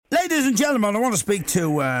Ladies and gentlemen, I want to speak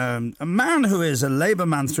to a man who is a Labour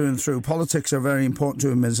man through and through. Politics are very important to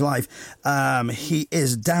him in his life. He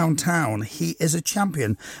is downtown. He is a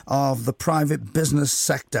champion of the private business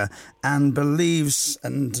sector and believes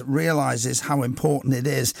and realises how important it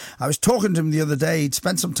is. I was talking to him the other day. He'd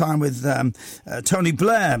spent some time with Tony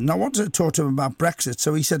Blair, and I wanted to talk to him about Brexit.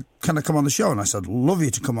 So he said, can I come on the show? And I said, love you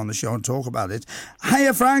to come on the show and talk about it.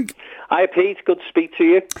 Hiya, Frank. Hi, Pete. Good to speak to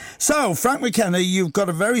you. So, Frank McKenna, you've got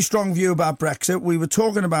a very strong view about Brexit. We were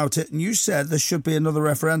talking about it, and you said there should be another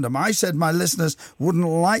referendum. I said my listeners wouldn't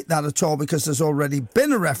like that at all because there's already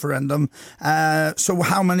been a referendum. So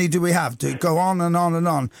how many do we have? To go on and on and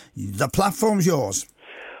on. The platform's yours.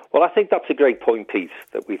 Well, I think that's a great point, Pete,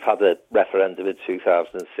 that we've had a referendum in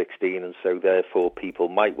 2016, and so therefore people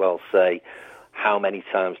might well say, how many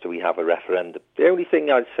times do we have a referendum? The only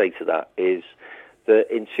thing I'd say to that is that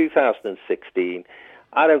in 2016,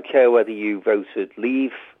 I don't care whether you voted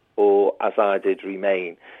Leave or, as I did,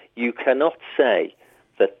 Remain, you cannot say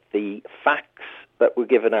that the facts that were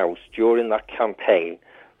given out during that campaign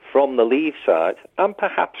from the Leave side, and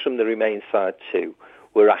perhaps from the Remain side too,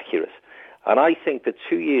 were accurate. And I think that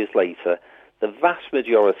 2 years later, the vast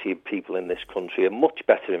majority of people in this country are much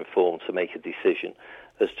better informed to make a decision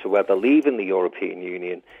as to whether leaving the European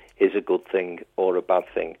Union is a good thing or a bad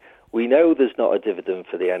thing. We know there's not a dividend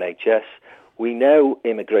for the NHS. We know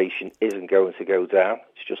immigration isn't going to go down.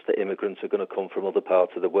 It's just that immigrants are going to come from other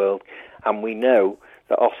parts of the world. And we know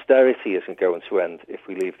that austerity isn't going to end if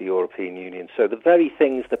we leave the European Union. So the very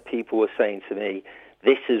things that people were saying to me,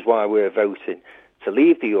 this is why we're voting to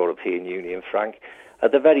leave the European Union, Frank, are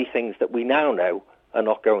the very things that we now know are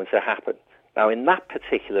not going to happen. Now, in that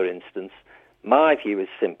particular instance, my view is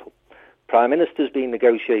simple. Prime Minister's been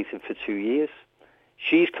negotiating for 2 years.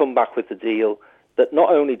 She's come back with a deal that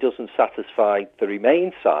not only doesn't satisfy the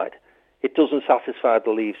Remain side, it doesn't satisfy the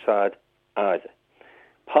Leave side either.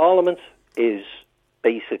 Parliament is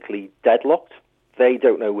basically deadlocked. They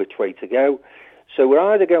don't know which way to go. So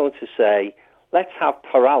we're either going to say, let's have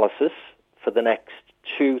paralysis for the next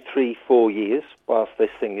 2, 3, 4 years whilst this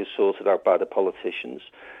thing is sorted out by the politicians.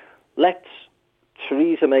 Let's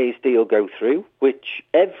Theresa May's deal go through, which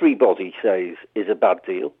everybody says is a bad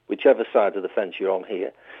deal, whichever side of the fence you're on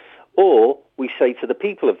here. Or we say to the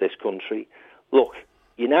people of this country, look,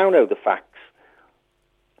 you now know the facts.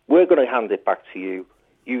 We're going to hand it back to you.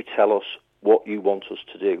 You tell us what you want us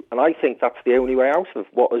to do. And I think that's the only way out of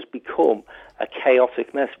what has become a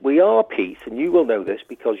chaotic mess. We are, Pete, and you will know this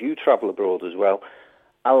because you travel abroad as well,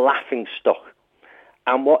 a laughing stock.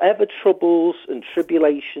 And whatever troubles and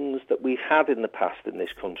tribulations that we've had in the past in this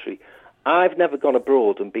country, I've never gone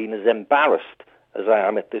abroad and been as embarrassed as I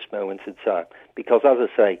am at this moment in time. Because, as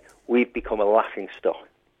I say, we've become a laughing stock.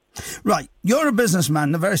 Right, you're a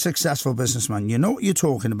businessman, a very successful businessman. You know what you're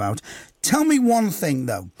talking about. Tell me one thing,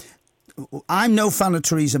 though. I'm no fan of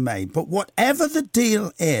Theresa May, but whatever the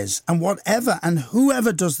deal is and whatever and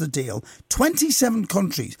whoever does the deal, 27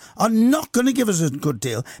 countries are not going to give us a good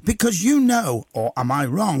deal because you know, or am I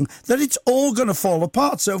wrong, that it's all going to fall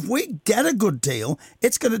apart. So if we get a good deal,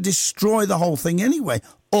 it's going to destroy the whole thing anyway.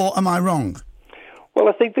 Or am I wrong? Well,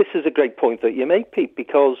 I think this is a great point that you make, Pete,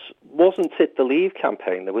 because wasn't it the Leave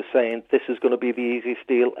campaign that was saying this is going to be the easiest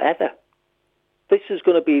deal ever? This is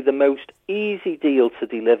going to be the most easy deal to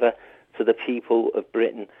deliver to the people of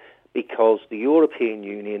Britain because the European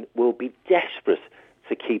Union will be desperate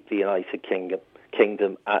to keep the United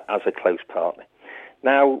Kingdom as a close partner.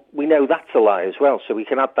 Now, we know that's a lie as well, so we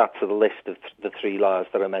can add that to the list of the 3 lies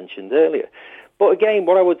that I mentioned earlier. But again,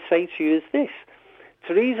 what I would say to you is this.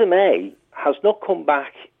 Theresa May has not come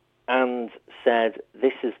back and said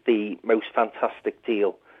this is the most fantastic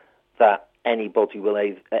deal that anybody will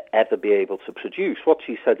ever be able to produce. What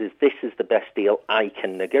she said is, this is the best deal I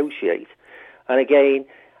can negotiate. And again,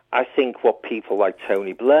 I think what people like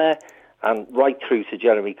Tony Blair and right through to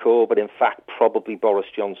Jeremy Corbyn, in fact, probably Boris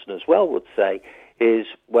Johnson as well, would say is,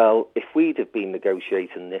 well, if we'd have been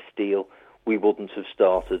negotiating this deal, we wouldn't have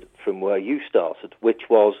started from where you started, which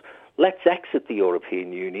was, let's exit the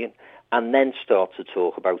European Union and then start to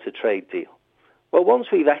talk about a trade deal. Well, once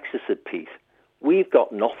we've exited, Pete, we've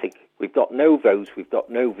got nothing. We've got no vote, we've got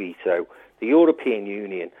no veto. The European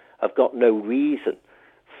Union have got no reason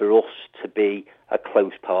for us to be a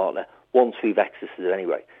close partner once we've exited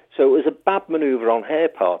anyway. So it was a bad manoeuvre on her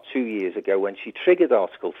part 2 years ago when she triggered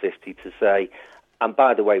Article 50 to say, and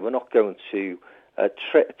by the way, we're not going to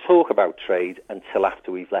talk about trade until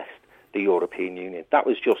after we've left the European Union. That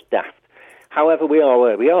was just daft. However, we are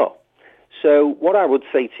where we are. So what I would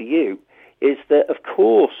say to you is that, of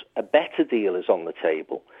course, a better deal is on the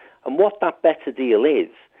table. And what that better deal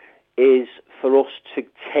is for us to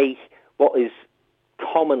take what is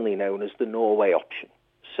commonly known as the Norway option.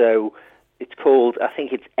 So it's called, I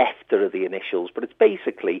think it's EFTA are the initials, but it's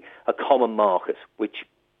basically a common market, which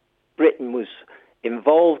Britain was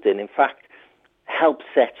involved in fact, helped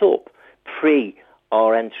set up pre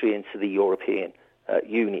our entry into the European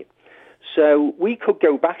Union. So we could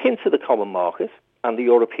go back into the common market, and the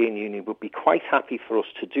European Union would be quite happy for us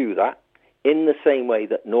to do that in the same way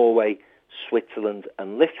that Norway, Switzerland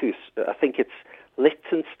and I think it's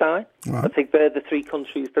Liechtenstein. Right. I think they're the three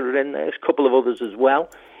countries that are in there. There's a couple of others as well.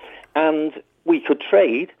 And we could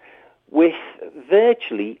trade with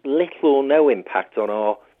virtually little or no impact on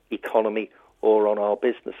our economy or on our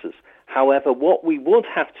businesses. However, what we would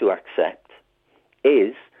have to accept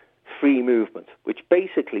is free movement, which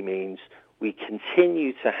basically means we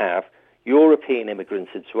continue to have European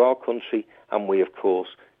immigrants into our country, and we, of course,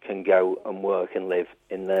 can go and work and live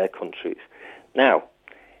in their countries. Now,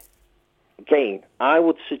 again, I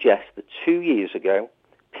would suggest that 2 years ago,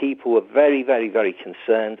 people were very, very, very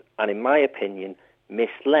concerned and, in my opinion,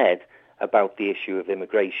 misled about the issue of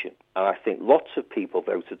immigration. And I think lots of people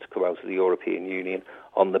voted to come out of the European Union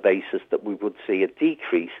on the basis that we would see a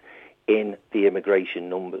decrease in the immigration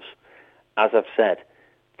numbers. As I've said,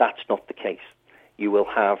 that's not the case. You will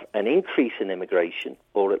have an increase in immigration,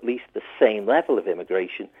 or at least the same level of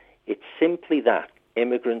immigration. It's simply that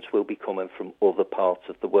immigrants will be coming from other parts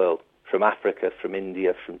of the world, from Africa, from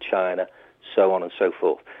India, from China, so on and so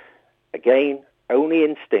forth. Again, only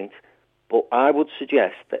instinct, but I would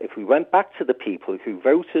suggest that if we went back to the people who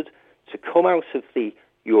voted to come out of the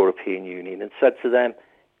European Union and said to them,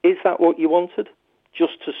 is that what you wanted?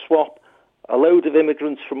 Just to swap a load of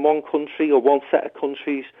immigrants from one country or one set of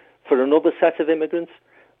countries for another set of immigrants?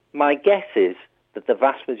 My guess is that the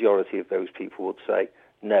vast majority of those people would say,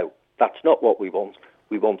 no, that's not what we want.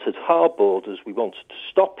 We wanted hard borders. We wanted to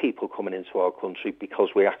stop people coming into our country because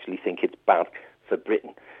we actually think it's bad for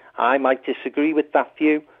Britain. I might disagree with that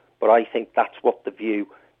view, but I think that's what the view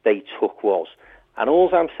they took was. And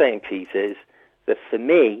all I'm saying, Pete, is that for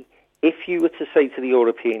me, if you were to say to the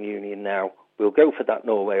European Union now, we'll go for that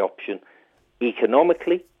Norway option,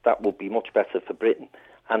 economically, that would be much better for Britain.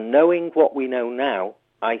 And knowing what we know now,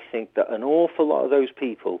 I think that an awful lot of those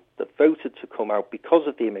people that voted to come out because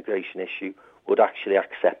of the immigration issue would actually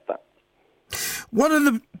accept that. What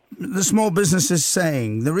are the small businesses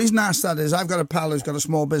saying? The reason I ask that is I've got a pal who's got a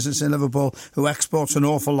small business in Liverpool who exports an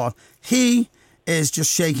awful lot. He is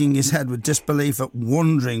just shaking his head with disbelief at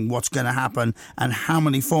wondering what's going to happen and how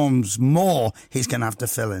many forms more he's going to have to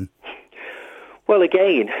fill in. Well,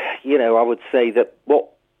 again, I would say that what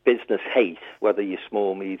business hate, whether you're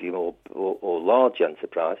small, medium or large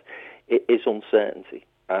enterprise, it is uncertainty.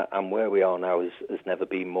 And where we are now has never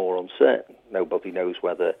been more uncertain. Nobody knows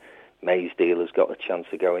whether May's deal has got a chance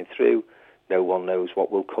of going through. No one knows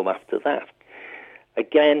what will come after that.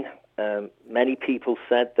 Again, many people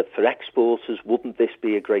said that for exporters, wouldn't this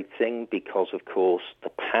be a great thing? Because, of course, the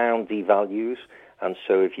pound devalues. And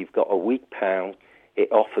so if you've got a weak pound, it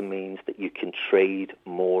often means that you can trade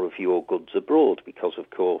more of your goods abroad because, of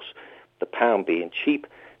course, the pound being cheap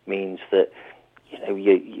means that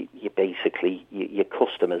you basically, your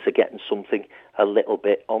customers are getting something a little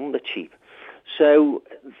bit on the cheap. So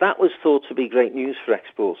that was thought to be great news for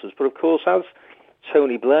exporters. But, of course, as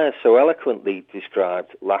Tony Blair so eloquently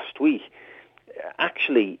described last week,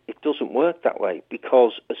 actually it doesn't work that way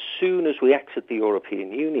because as soon as we exit the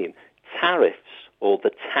European Union, tariffs or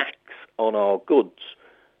the tax on our goods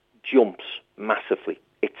jumps massively.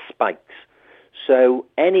 It spikes. So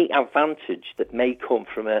any advantage that may come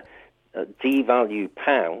from a devalued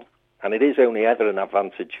pound, and it is only ever an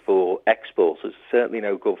advantage for exporters, certainly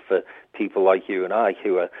no good for people like you and I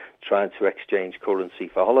who are trying to exchange currency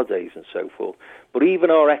for holidays and so forth. But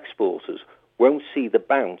even our exporters won't see the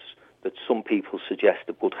bounce that some people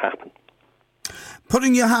suggested would happen.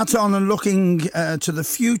 Putting your hat on and looking to the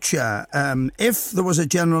future, if there was a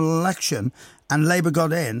general election and Labour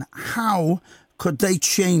got in, how could they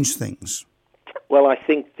change things? Well, I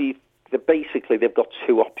think basically they've got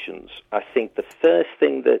two options. I think the first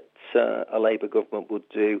thing that a Labour government would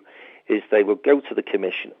do is they would go to the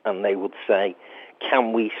Commission and they would say,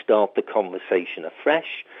 can we start the conversation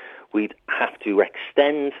afresh? We'd have to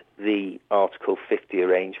extend the Article 50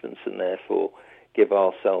 arrangements and therefore give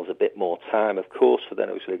ourselves a bit more time, of course, for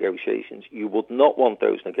those negotiations. You would not want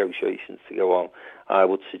those negotiations to go on, I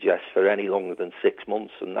would suggest, for any longer than 6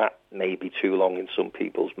 months, and that may be too long in some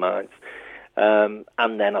people's minds. And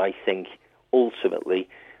then I think, ultimately,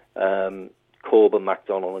 Corbyn,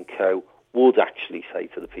 MacDonald and co would actually say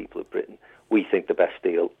to the people of Britain, we think the best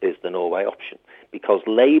deal is the Norway option, because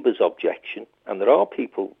Labour's objection, and there are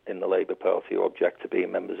people in the Labour Party who object to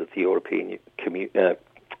being members of the European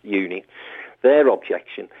Union, their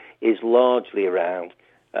objection is largely around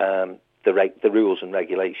the rules and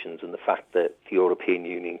regulations and the fact that the European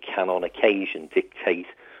Union can on occasion dictate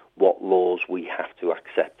what laws we have to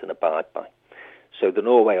accept and abide by. So the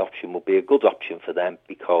Norway option will be a good option for them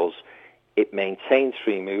because it maintains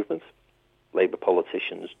free movement. Labour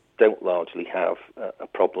politicians don't largely have a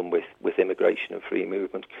problem with immigration and free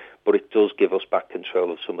movement, but it does give us back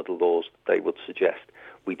control of some of the laws they would suggest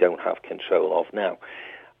we don't have control of now.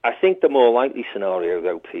 I think the more likely scenario,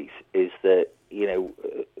 though, Pete, is that,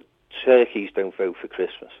 turkeys don't vote for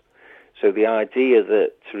Christmas. So the idea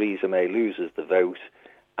that Theresa May loses the vote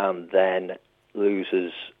and then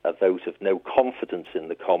loses a vote of no confidence in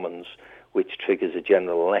the Commons, which triggers a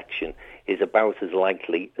general election, is about as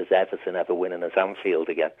likely as Everton ever winning at Anfield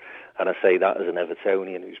again. And I say that as an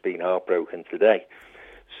Evertonian who's been heartbroken today.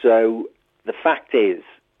 So the fact is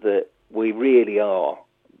that we really are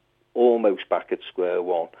almost back at square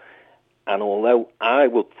one. And although I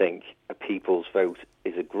would think a people's vote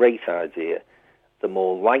is a great idea, the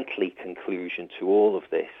more likely conclusion to all of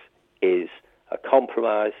this is a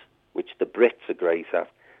compromise, which the Brits are great at.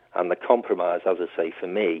 And the compromise, as I say, for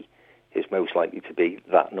me, is most likely to be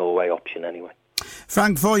that Norway option anyway.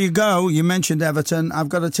 Frank, before you go, you mentioned Everton. I've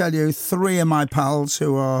got to tell you, 3 of my pals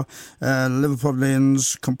who are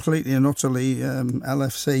Liverpoolians, completely and utterly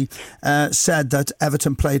LFC, said that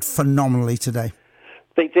Everton played phenomenally today.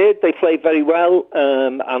 They did. They played very well,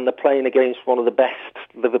 and they're playing against one of the best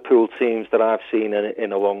Liverpool teams that I've seen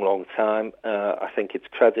in a long, long time. I think it's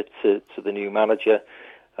credit to the new manager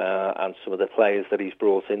and some of the players that he's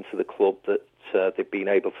brought into the club that they've been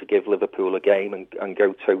able to give Liverpool a game and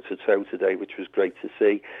go toe-to-toe today, which was great to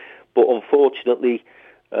see. But unfortunately,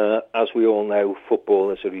 as we all know,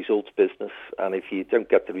 football is a results business, and if you don't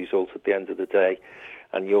get the result at the end of the day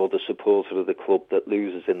and you're the supporter of the club that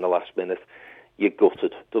loses in the last minute, you're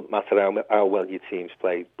gutted. Doesn't matter how well your team's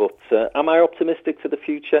played. But am I optimistic for the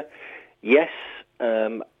future? Yes.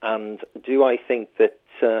 And do I think that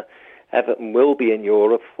Everton will be in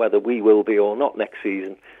Europe, whether we will be or not next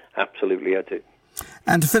season? Absolutely, I do.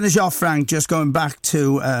 And to finish off, Frank, just going back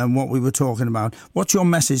to what we were talking about, what's your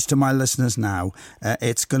message to my listeners now?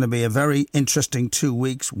 It's going to be a very interesting 2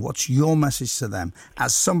 weeks. What's your message to them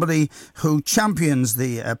as somebody who champions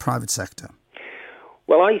the private sector?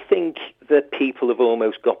 Well, I think that people have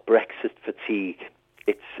almost got Brexit fatigue.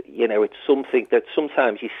 It's something that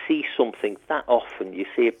sometimes you see something that often, you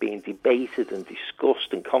see it being debated and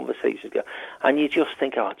discussed and conversations go, and you just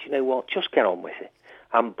think, do you know what, just get on with it.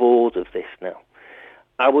 I'm bored of this now.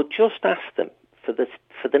 I would just ask them for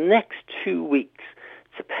the next 2 weeks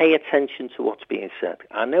to pay attention to what's being said.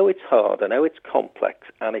 I know it's hard, I know it's complex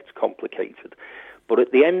and it's complicated, but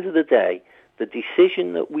at the end of the day, the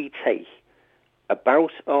decision that we take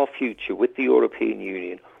about our future with the European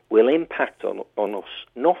Union will impact on us,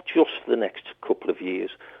 not just for the next couple of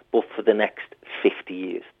years, but for the next 50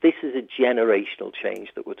 years. This is a generational change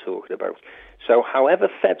that we're talking about. So however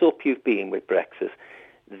fed up you've been with Brexit,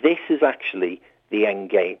 this is actually the end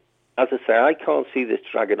game. As I say, I can't see this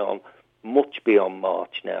dragging on much beyond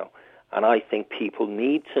March now, and I think people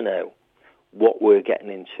need to know what we're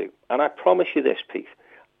getting into. And I promise you this, Pete,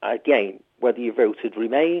 again, whether you voted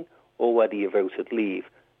Remain or whether you voted Leave,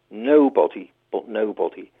 nobody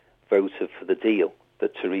voted for the deal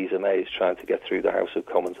that Theresa May is trying to get through the House of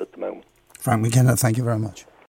Commons at the moment. Frank McKenna, thank you very much.